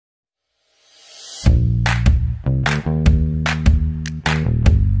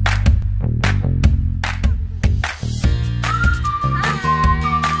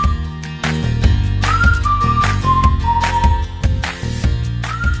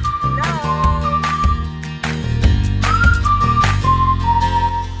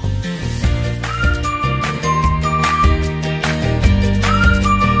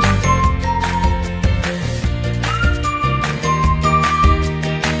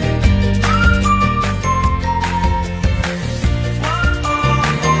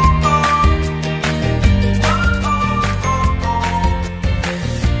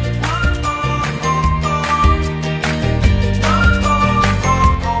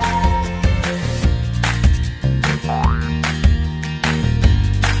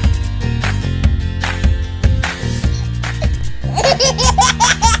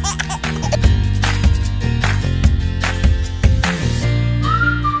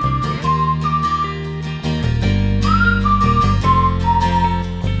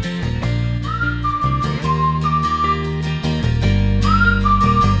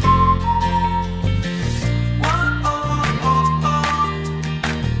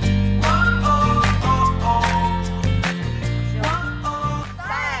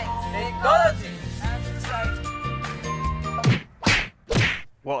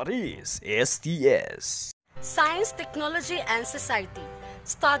This is TS. Science, Technology, and Society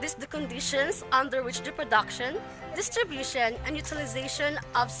studies the conditions under which the production, distribution, and utilization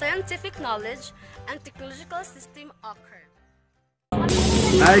of scientific knowledge and technological system occur.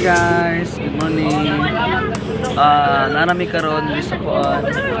 Hi guys, good morning. Nanami karon sa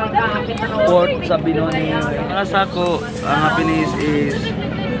Port sa Binoni. Para sa ako, ang happiness is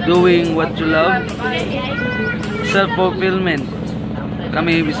doing what you love. Self-fulfillment.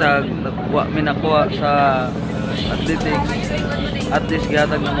 Kami bisag minakuha sa athletics. At least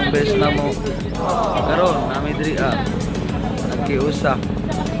gihatag na mong best na mo. Karon nami diri nagkiusa.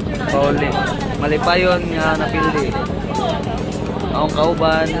 Pauli. Malipayon nga napili. Akong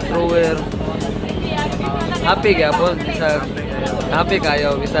kauban, thrower. Happy gapon bisag happy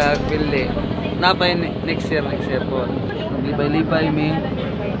kayo bisag pili. Napay next year po. Naglibay-libay mi.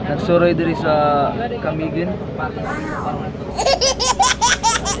 Nagsuroy diri sa Kaingin.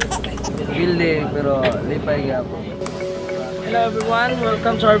 Pili pero lipay gapon. Hello everyone,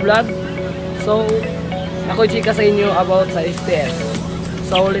 welcome to our vlog. So, ako chika sa inyo about sa STS.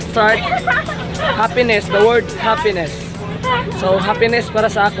 So, let's start. Happiness, the word happiness. So, happiness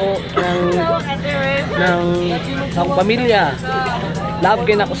para sa ako sa akong pamilya. Love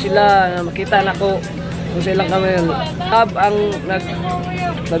din ako sila, makita na ko kung silang kami. Love ang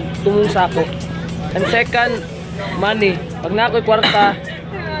nagtumong sa ako. And second, money. Pag na ako'y kwarta,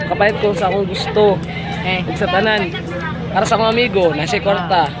 kapahit ko sa akong gusto. Sa tanan. Para sa akong amigo, nasa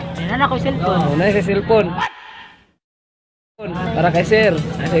kwarta. Nana ko cellphone. Nasa cellphone. Para kay sir,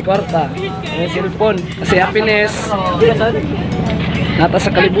 nasa kwarta. Nasa cellphone. Kasi happiness. Nata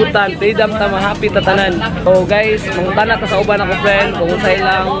sa kalibutan, taydam ta ma-happy ta tanan. So guys, mangutana ta sa uban ako friend kung sa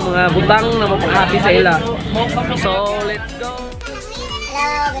ilang mga butang na mapahappy sa ila. So, let's go.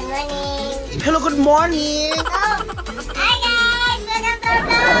 Hello, good morning. Hello, good morning. Hi guys, welcome to our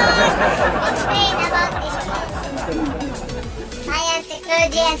vlog. Explain about this Science,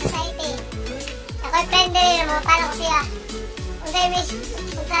 Technology, and Society. Ako'y friend din, mangutana ko siya. Kung sa'yo wish,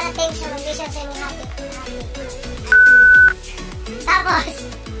 kung sana things na mag-vision sa inyong happy. Tapos,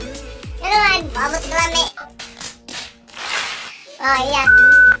 yun naman, paabot sa lami. Oh, yeah.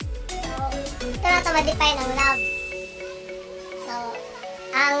 So, ito na ito ma-define ang love. So,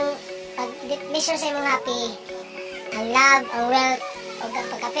 ang pag-measure sa imong happy, ang love, ang wealth, o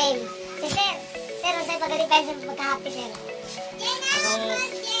pagka-fame. Si Sir, ano sa'yo pag-define sa pagka-happy, Sir?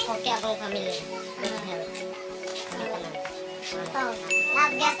 Okay akong family. Oh,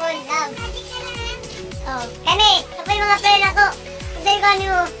 love, gapon, love. Oh, kani, kapag mga friend ako, kasi ko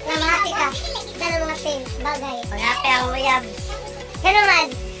ano na mahati ka sa mga things, bagay. Happy ako uyab. Ano man?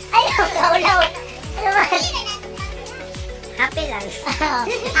 Ayaw, kaulaw. Ano man? Happy lang.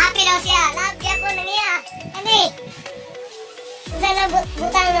 Happy daw siya. Love niya ko na niya. Kani, saan na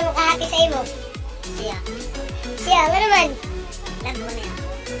butang na makahati sa imo? Siya. Siya, ano man? Love mo niya.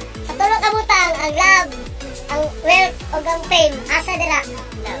 Sa tulong ka butang, ang love, ang wealth, o ang fame, asa dira?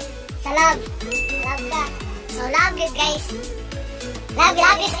 Love. Sa love. Love ka. So, love you guys.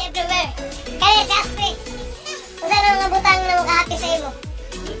 Love is everywhere. Kaya si Aspi, kung saan ang mga butang na makahati sa imo?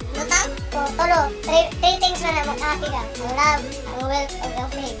 Butang? O, tolo. Three things na makahati ka. Ang love, ang wealth, o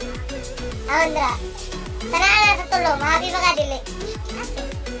ang fame. Andra, sanaan na sa tulo, mahappy ba ka, dili? Happy.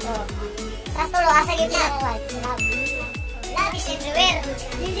 O, sa tulo, asa gito na kuwan. Love. Love is everywhere.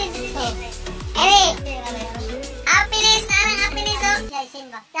 So, happiness, narang happiness, o. Siya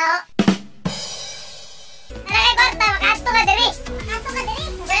simba. So, narang kwarta, makato ka diri. Ato ka dali.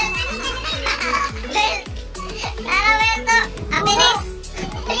 Well, narang wealth, o. Happiness.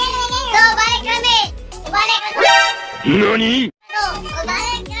 So, balik kami. Balik kami. NANI? So,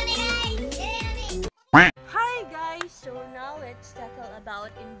 balik kami, guys. Hi guys! So now let's tackle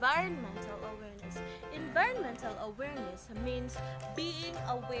about environmental awareness. Environmental awareness means being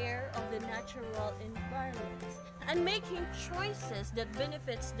aware of the natural environment and making choices that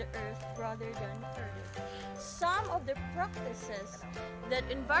benefits the earth rather than hurt it. Some of the practices that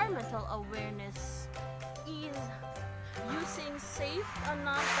environmental awareness is using safe and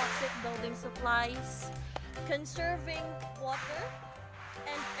non-toxic building supplies, conserving water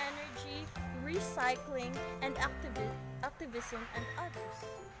and energy, recycling, and activism, and others.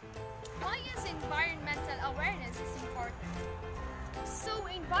 Why is environmental awareness is important? So,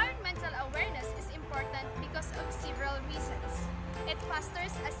 environmental awareness is important because of several reasons. It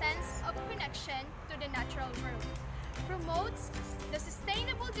fosters a sense of connection to the natural world, promotes the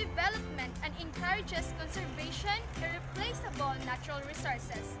sustainable development and encourages conservation of irreplaceable natural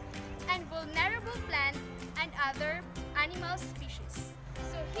resources and vulnerable plant and other animal species.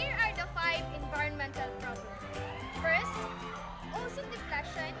 So here are the 5 environmental problems. First, ozone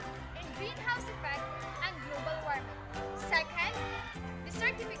depletion and greenhouse effect and global warming. Second,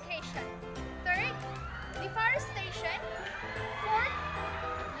 desertification. Third, deforestation. Fourth,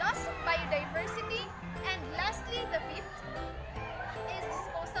 loss of biodiversity. And lastly, the fifth is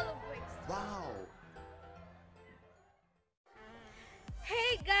disposal of waste. Wow!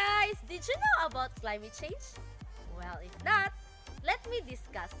 Hey guys, did you know about climate change? Well, if not, let me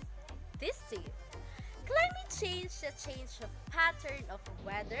discuss this to you. Climate change is a change of pattern of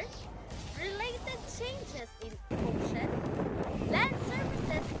weather, related changes in ocean, land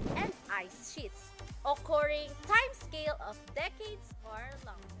surfaces, and ice sheets, occurring time scale of decades or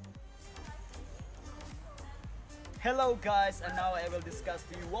longer. Hello guys, and now I will discuss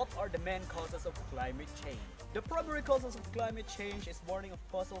to you what are the main causes of climate change. The primary causes of climate change is burning of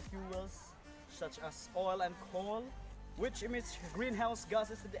fossil fuels such as oil and coal, which emits greenhouse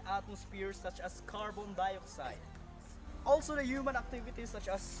gases to the atmosphere such as carbon dioxide. Also the human activities such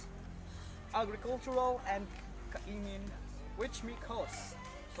as agricultural and Kaingin, which may cause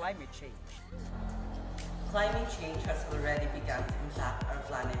climate change. Climate change has already begun to impact our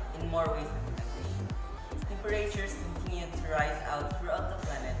planet in more ways than we can think. Temperatures continue to rise out throughout the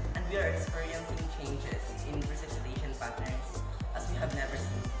planet, and we are experiencing changes in precipitation patterns as we have never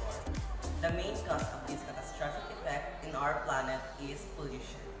seen before. The main cause of this catastrophic effect in our planet is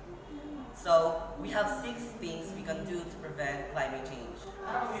pollution. So, we have 6 things we can do to prevent climate change.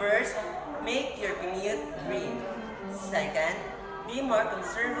 First, make your commute green. Second, be more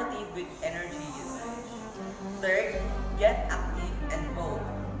conservative with energy usage. Third, get active and vote.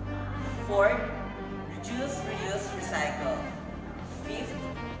 Fourth, reduce, reuse, recycle. Fifth,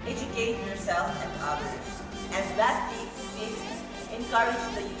 educate yourself and others. And lastly, sixth, encourage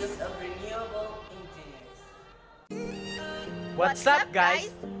the use of renewable engineers. What's up guys?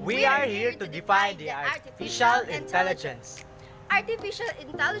 We are here to define the artificial intelligence. Artificial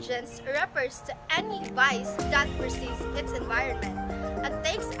intelligence refers to any device that perceives its environment and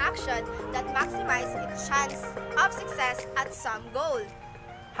takes action that maximizes its chance of success at some goal.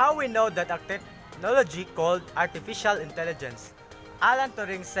 How we know that a technology called artificial intelligence? Alan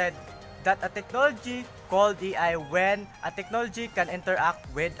Turing said that a technology called AI when a technology can interact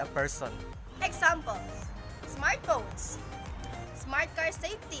with a person. Examples: smartphones, smart car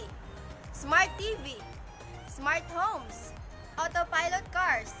safety, smart TV, smart homes, autopilot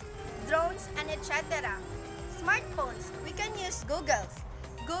cars, drones, and etc. Smartphones, we can use Google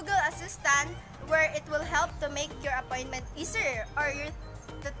Assistant, where it will help to make your appointment easier, or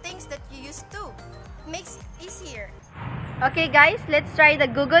the things that you used to makes easier. Okay guys, let's try the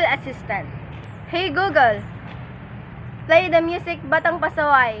Google Assistant. Hey Google, play the music Batang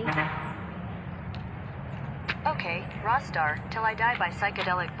Pasaway. Okay, Rostar, Till I Die by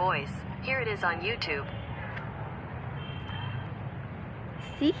Psychedelic Boys. Here it is on YouTube.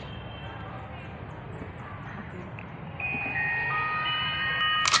 See?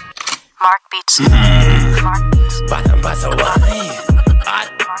 Mark Beats. Mark Beats. Batang pasaway at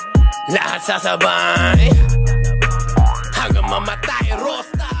lahat sasabay hanggang mamatay.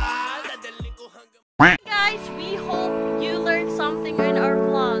 Rostar, dadaling ko hanggang... Guys, we hope you learned something in our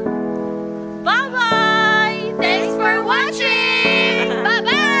vlog. Bye-bye! Thanks for watching!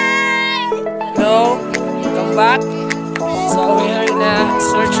 Bye-bye! Hello, welcome back. So we are in a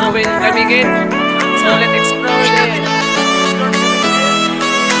search of Kaingin.